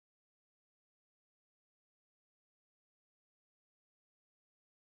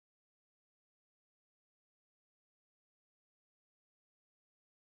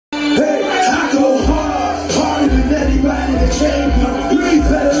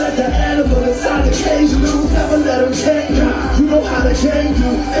them take you. You know how they came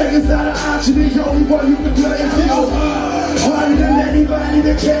through. Niggas not an option, the only one you can play through. Harder than anybody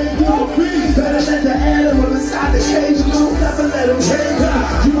that came through. Better let the animal inside the cage loose. Never let them take you.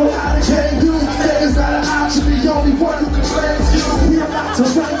 You know how they came through. Niggas not an option, the only one who can play through. We about to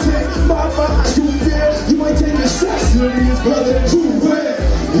right it. Mama, how you feel? You ain't taking sex serious, brother. You will.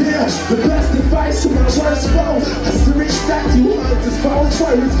 Yeah, the best advice to my worst foe. That's to respect you heard this phone's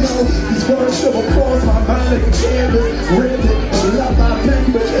words go. These words never cross my mind like a canvas. Rip it, I love my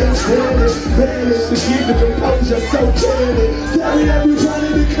baby but can't stand it. Managed to keep the composure so candid. Carry everybody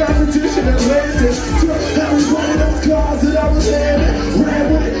to competition and landed. Took every one of those cars that I was handed.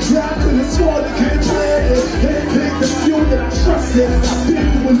 Ran with it, yeah, I could've sworn to get planted. Handpicked the few that I trusted. I've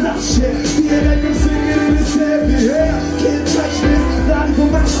been through enough shit. DNA from singing in his head, yeah. Can't touch this, not even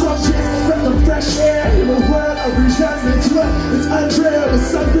my subject. Breath of fresh air in a world of resentment. Look, it's unreal,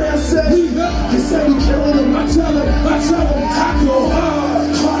 it's unreal. He said we killing him. I tell him, I go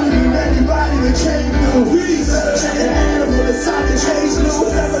hard. Harder than anybody that came through. Better than an animal inside the cage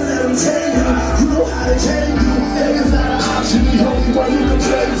loose. Never let him take you. You know how they came through. Niggas not an option, the only one you can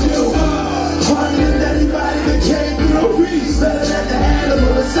play to. Harder than anybody that came through. Better than the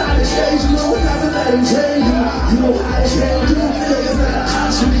animal inside the cage loose. Never let him take you. You know how they came through. Niggas not an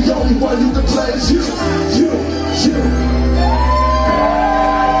option, the only one you can play is you.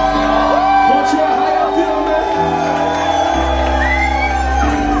 Montreal, how y'all feel, man?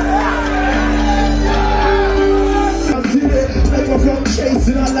 I did it, like my phone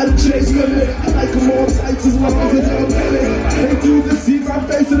chasing, I let him chase with it. I like them all tights as long as it's all minute. They do to see my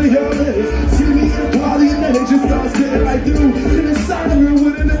face in the helmet. See me in a party and then they just start spitting like dude. In the side room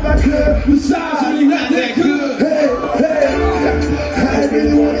with it if I could. Besides, when you not that good. I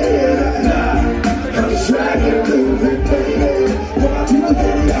really wanna hear that. I'm just trying to do it, baby. What I do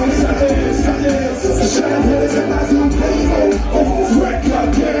with outside, it's shine holes in my Zoom, baby. Record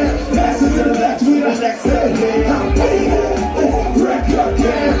game, passes to the left, we the next day. I'm baby. Record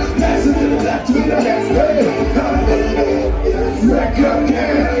game, passes to the left, we the next day. I'm baby. Record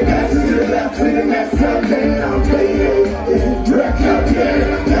game, passes to the left, we the next day. I'm baby. Record game,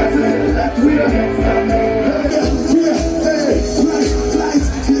 passes to the left, we the next day.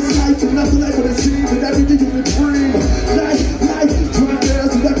 Nothing like what it seems and everything you can dream. Life, drug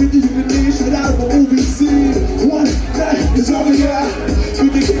girls and everything you can need. Straight out of a movie scene. One night is all we got. We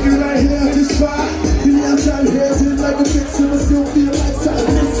can kick it right here, just fine. The outside here, just like a fix, and I still feel like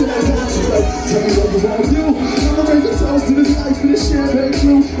something missing. I got you. Tell me what you wanna do. I'ma raise a toast to this life and this champagne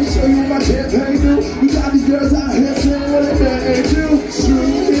crew. And show you what my campaign do. We got these girls out here saying what they ain't do. It's true,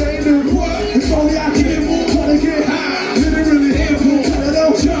 it ain't new. If only I can move, wanna get high. Literally handful, tell it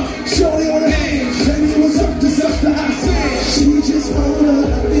don't jump. Shorty on the hand, baby, what's up to I said? She just wanna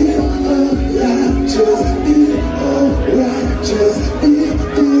be alright, just be alright, just be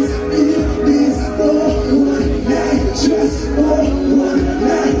this for one night, just for one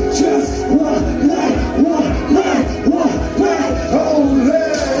night, just one night, oh hey,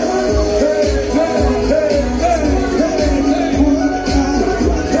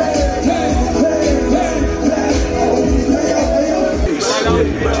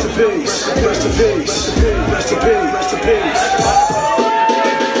 Rest in peace, rest in peace, rest in peace, rest in peace.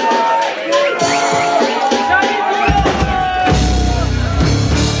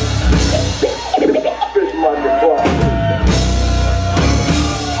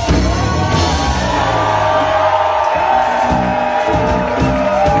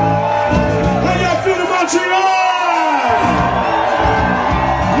 How y'all feel in Montreal?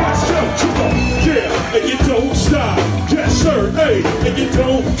 Let's go, yeah, and you don't stop. Yes, sir, hey, and you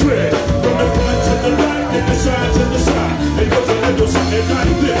don't tread. From the front to the right, and the side to the side. It goes a little something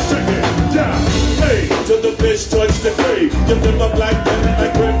like this, check it down. Hey, till the fish touch the grave. Give them up like that,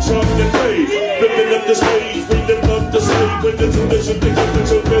 like red chalk and fade. Lifting up the stage, bring them up the stage. When the tradition picks up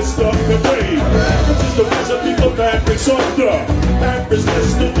the fist off the grave. This is the recipe for fabric softer. Fabric's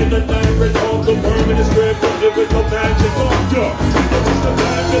listening in the night, red all the worm in his grave. But there is no magic doctor. This is the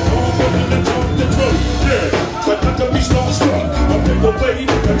time that's all for the talk the truth, yeah. But not to be starstruck. I'm in the way,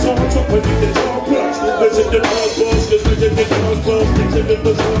 I talk when you get all plugs. Listen to all buzz, listen to the all buzz. Listen to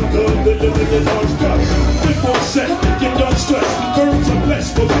the all buzz, listen to the all buzz. Before set, get done stressed. Birds are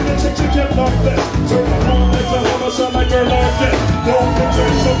blessed, but when the chicks are kept on best. Turn on like the horror, sound like girl on death. Don't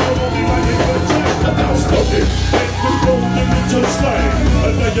pretend so only like a good time. Now stop it, and we're rolling into slang.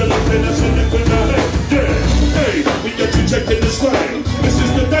 And now you're looking at something in the head. Yeah, hey, we got you checking this way. This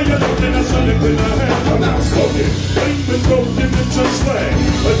is the day you're looking at something in the head. Now stop it, ain't been rolling into slang.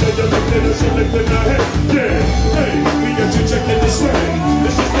 And now you're looking at something in the head. Yeah, hey, we got you checking this way.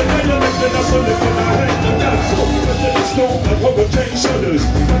 This is the day you're looking at something in the head. Now stop it.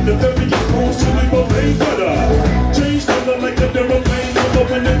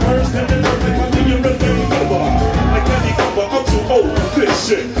 this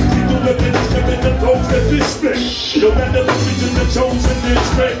shit. People looking at them in the clothes that this spit. No matter the region, the chosen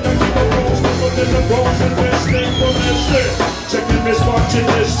district. I keep a rose, people in the rose and this thing from this shit. Checking this, watching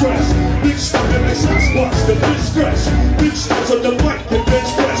this stress. Big stuff that makes us watch the bitch stress. Big stars on the mic and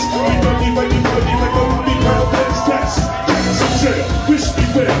bitch fresh. We don't even like a money pound bitch test. Some jail, wish me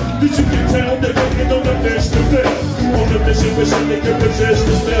well. Did you get down? They're getting on the bench to fail. On the mission, wishing they can possess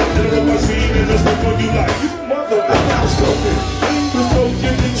the spell. They're on my scene and let's look on you like you mother. I'm outspoken.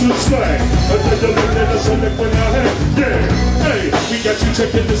 Broken into slang. I tell you look at us on the when I had. Yeah, hey, we got you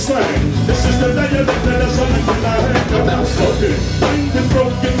checking the slang. This is the dialect that us on the when I had. I'm outspoken. Been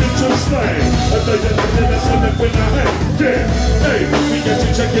broken into slang. I tell you look at us on the when I had. Yeah, hey, we got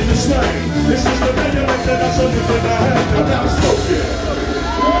you checking the slang. This is the dialect that us on the when I had. I'm outspoken.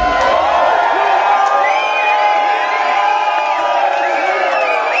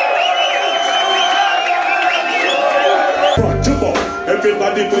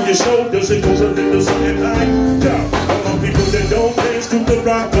 Everybody put your shoulders and goes a little something like down. All my people that don't dance to the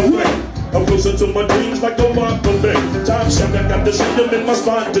rock away. I'm closer to my dreams like a mark away. Time shot, I got the system in my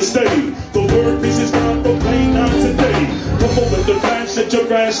spot to stay. The word piece is not for plain out today. Come on with the fashion,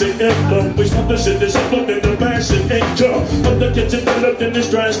 Jurassic emblem. We stop the shit that's in the fashion income. Up the kitchen, developed in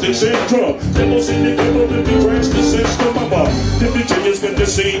this drastic syndrome. Devils in the devil, if you crash the system, I'm up. Different changes when the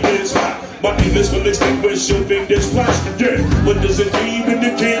scene is hot. My English will extinguish your fingers plastic, yeah. What does it mean when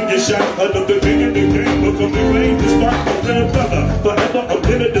the king is shot? I love the king in the game, but from the rain, the spot, the brother. Forever, I'm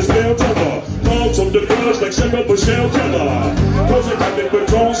living the spell terror. Dogs on the girls like Sarah Michelle Keller. Cause I got it with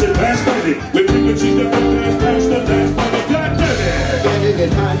drones and fast money. With frequency that will pass the last money. God damn it!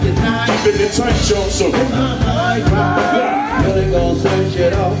 Keeping it tight, y'all, so really gon' search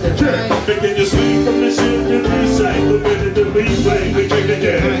it off the train. Making you swing from the ship and re-say the minute the replay, we kick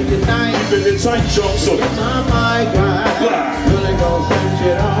again. Keeping it tight, y'all, so really gon' search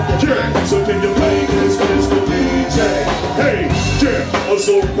it off the train. So can you play this Mr. DJ? Hey, yeah,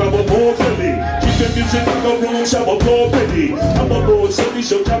 also grab a more Philly. Keep the music like a room, shower floor pity. I'm a board city,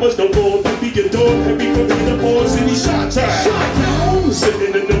 show towers no more. Baby, your door heavy for me, the board city shot time.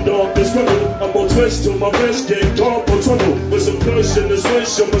 Sitting in the darkness, running. I'm on twist till my wrist get dark for trouble. With some push in the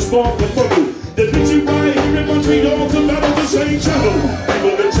switch, I'm a spark for trouble. The bitchy right here in Montreal, come out of the same channel.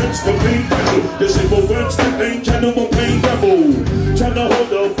 People attempts for pain battle. This ain't for words, the main channel on pain rebel. Trying to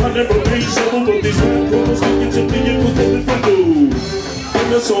hold up, I never made trouble. But these rap girls looking to me and put them in the window. In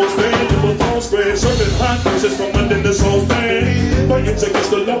the soul's band, in the false brand, serving hot faces from under the soul's band. Fighting against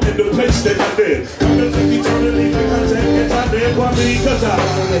the love in the place that I live. I'm gonna take eternally like I take it, I live by me, cause I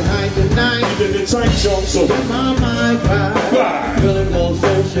keep it tight, y'all, so my mind right. Really gon'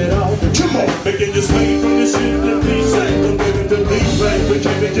 search it off the come on, making you swing from the shit that we say. The living the lead play, we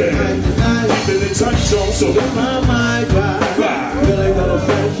can't again. Keeping it tight, y'all, so my mind right. Really gon'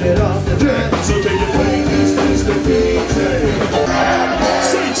 search it off the train. So can you play this Mr. DJ?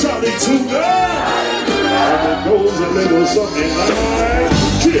 Say Chali 2Na. And it goes a little something like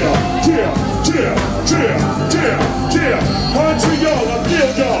Montreal, I feel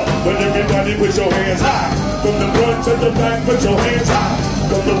y'all. When everybody put your hands high. From the front to the back, put your hands high.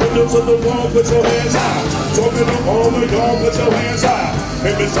 From the window to the wall, put your hands high. Talking to all of y'all, put your hands high.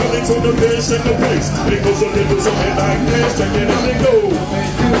 And it's Chali to the fish in the place. It goes a little something like this. Check it out and go.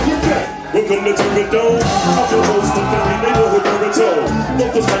 Welcome to Toronto. I'm your host of every neighborhood baritone.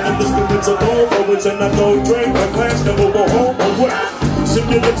 Focus on the spirits of all poets and I don't drink my class, never go home or what?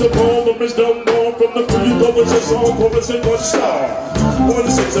 Simulate a poem of Miss Dumbo from the crew, poets and song, chorus and one star. One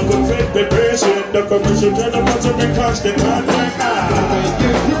sense of a great preparation, the commercial turn about to be constant contact.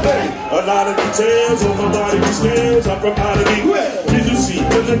 A lot of details of a lot of these skills, I'm from out of the well. Did you see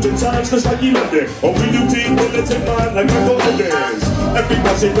the living times just like you live there? Or will you people that take mine like my goldeners?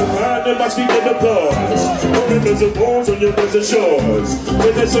 Everybody say the mind and my speaking applause. Remembers of bones on your desert shores.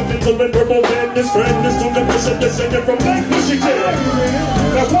 When there's a mental and verbal band, this friend is doing the mission descended from Lake Michigan.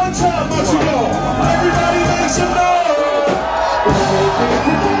 Now one time, Montreal, everybody make some noise.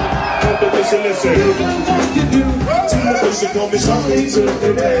 Listen. She call me Chali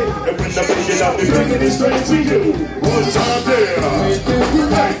 2Na. And when I bring it out, they bringing it straight to you. One time there.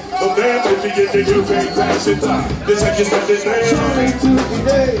 Hey, oh man, baby, you can't pass it by. This how you spend this name. Chali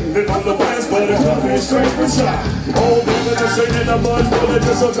 2Na. And on the west, but it's coming straight from shot. Oh, man, they're singing a bunch, but it's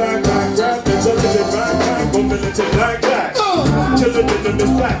just a backpack. Rap, it's a little backpack, from militant black jack. Chillin' in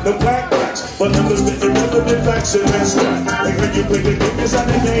this black, the black blacks. But never spitting relevant facts in that strap. And when you play the game, it's how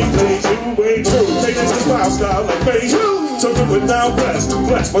the game plays you. way true. Ladies, the style like phase. Something without blessed.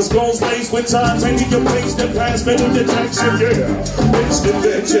 My skull's laced with time, taking your place, the past, mental detection, yeah. Instant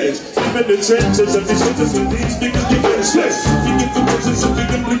vintage. Even the trenches of these shitches with these niggas get getting stressed. You get the bitches and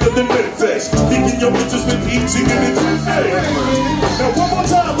you bleaker than Memphis. Thinking your bitches with heat, singing it. Hey. Now one more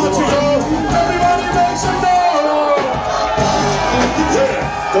time, Montreal. Everybody make some noise.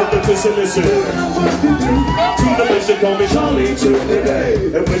 Yeah. Don't listen, listen. To the mission, call me Chali 2Na.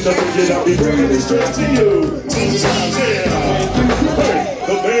 And when the vision, I'll be bringing it straight to you. Yeah. Hey.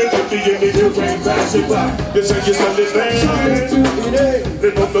 The man with the image, you can't pass it by. This ain't just understand.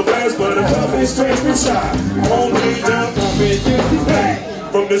 Live up the blast, but I'm coming straight from shy. Only down, hey.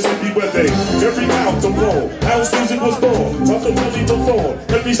 From the city where they, every mouth to blow. House music was born, top the money before.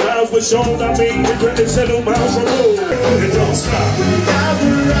 Every styles was shown, I mean, it went and settled miles from road. It don't stop.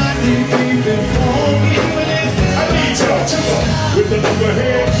 I need y'all, chipper, with the number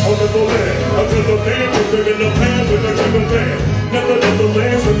hand on the lid. Until the man can bring in the pan with a regular band. Never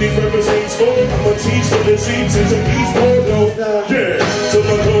lands when these rappers ain't scored. I'ma teach to the seats into each board, though. Yeah, so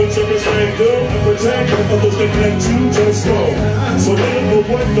my coach of this man good and protect the others that let you just go. So let them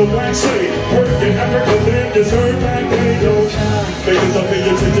what the white say. Working Africa, then deserve that KAYO. Niggas up pay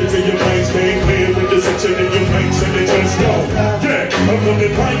attention to your brains, stay clear with the section in your brains, and they just go. Yeah, I'm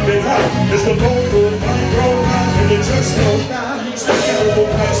coming right and hot. It's the vocal, I'm roll, and it just go. Speaking over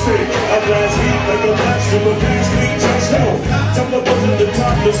high speed, I blast heat like a blast to a gas leak, just go. Tell the buzz at the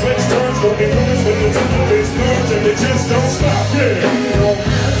top, the switch turns, looking close when it's in the base burns, and it just don't stop, yeah.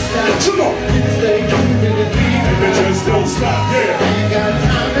 Come on. And it just don't stop, yeah.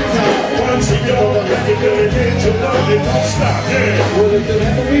 Once you go, and you really hit, you know it don't stop, yeah. Well, if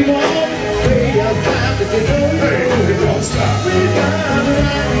whatever we want, we have time to get on. Hey, it don't stop.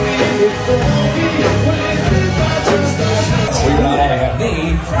 We not only have me,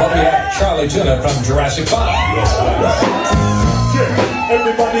 but we have Chali 2Na from JURASSIC 5. Yeah,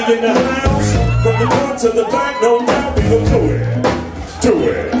 everybody in the house, from the front to the back, no doubt we gon' do it. Do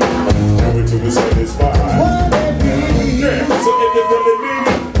it. Do it till we satisfied. Yeah, so if you really mean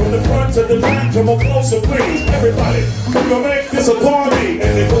it, from the front to the back, come on closer, please. Everybody, we gon' make this a party.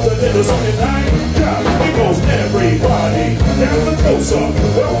 And it goes a little something night. Yeah, it goes everybody. Down the closer,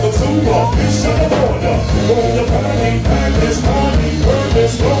 welcome to the fish of the water. Roll your body, pack this party, burn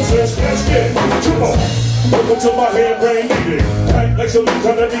this closest, let's get come on. Welcome to my hair-brain meeting. Tight like some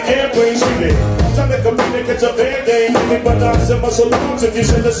time every airplane seating. Time to compete and catch a bad game. But I send my salons if you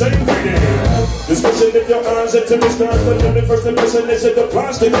send the same greeting. Discussion if your eyes are timid stars, but then the first impression is it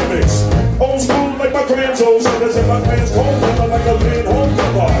applies to gimmicks. Old school like my grandson, so in my pants cold, like a man home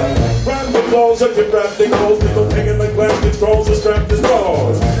cover. Rhyme with balls, I can rap the calls. People hanging like plastic straws or strapped as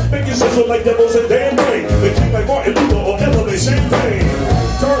bars. Make you sizzle like devils and damn rain. They keep like Martin Luther or elevate champagne.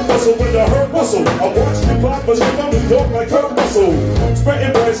 Turn muscle with a hurt muscle. I watch the block, but still New York like her muscle.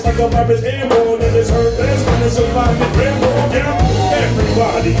 Spreading breasts like a virus airborne, and it's her best when it's alive and airborne. Yeah,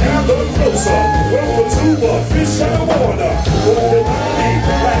 everybody gather closer. Welcome to the fish out of water. Roll your body,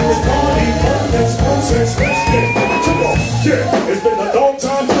 like this party, burn this process, let's get to the. Yeah, it's been a long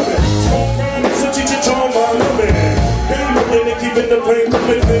time coming. Strong man is a teacher, charm, I love it. Hey, looking and keeping the plane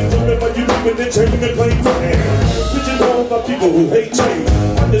coming. Remember you keeping the chain and plane for air. Pigeonholed by people who hate change.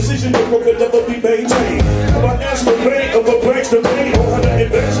 Decision that will never be maintained. About estimate of a place to pay, or how to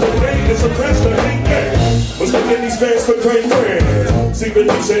invest the rate is a press to hate that. Was looking these fans for great friends. See when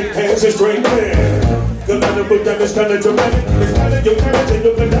you shake hands, it's great man. The letter book that is kind of dramatic. It's kind of your character,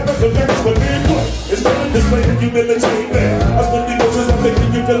 your dynamic, but man, what? It's kind of displaying humility, man. I spend the emotions, I'm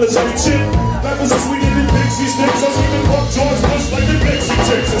thinking you feel the same shit. That was a sweet and Dixie sticks. I was even fuck George Bush like the Dixie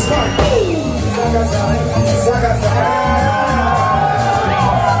chicks. It's like, oh.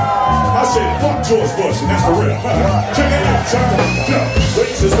 I said, fuck George Bush, and that's for real. Check it out, son.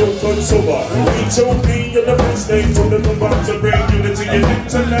 Race is no fun sober. HOP in the first name from the combined to bring unity and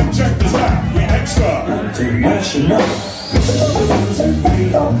internet. Check this out, we extra. International.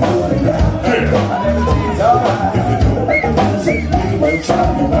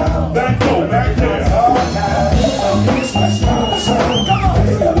 Back go, back there.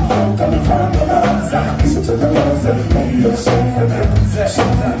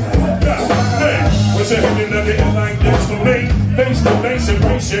 What's your head in the like this for me? Face to face,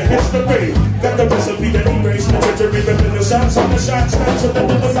 embrace your history. Got the recipe that erase the treachery, ripping the shots on the shots, snatch of the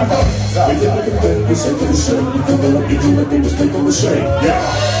little like we live in the bed, we say to the shame. You come up, you do what they was taking the shame.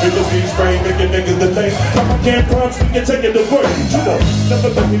 Yeah, it was these brain making niggas the thing. I can't promise we can take it to work. You know, never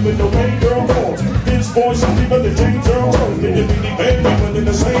let me with no main girl calls. This boy, some people that change their own. Can you be the baby, but in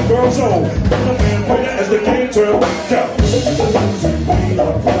the same girl's own? No man player as the game turn. Yeah.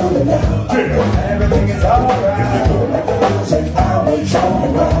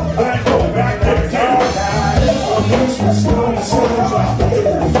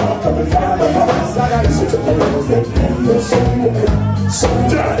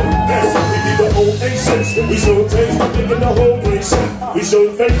 We show taste, but making the whole place shake. We show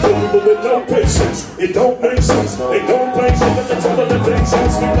faithful people with no patience. It don't make sense. They don't play shit at the top of the thing. So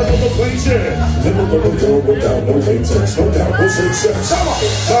speak another place, yeah. Live a little girl without no latex, no doubt, no success.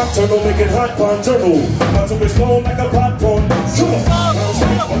 Top turtle making hot pot turtle. About to explode like a popcorn.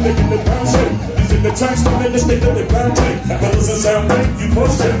 I'm making the pound shake. Using the tracks, I'm in the state of the ground tape. That doesn't sound right, you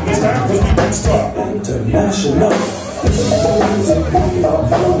post it. It's time cause we don't stop. International. Listen to the music, we are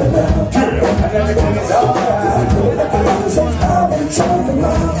falling down. And everything is alright. I know that the music, I've been trying to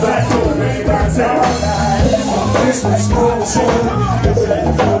run. Black door, rain, rise out. Christmas, no show. Listen to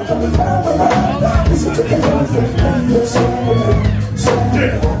the fun from the fire. Listen to the music,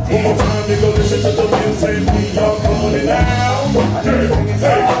 yeah, one more time, you go listen to the music. We are calling out.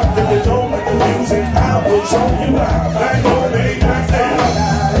 Hey, if you don't like the music, I will show you how. Black door, rain, rise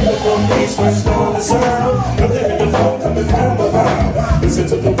out. from east, west, north, and south.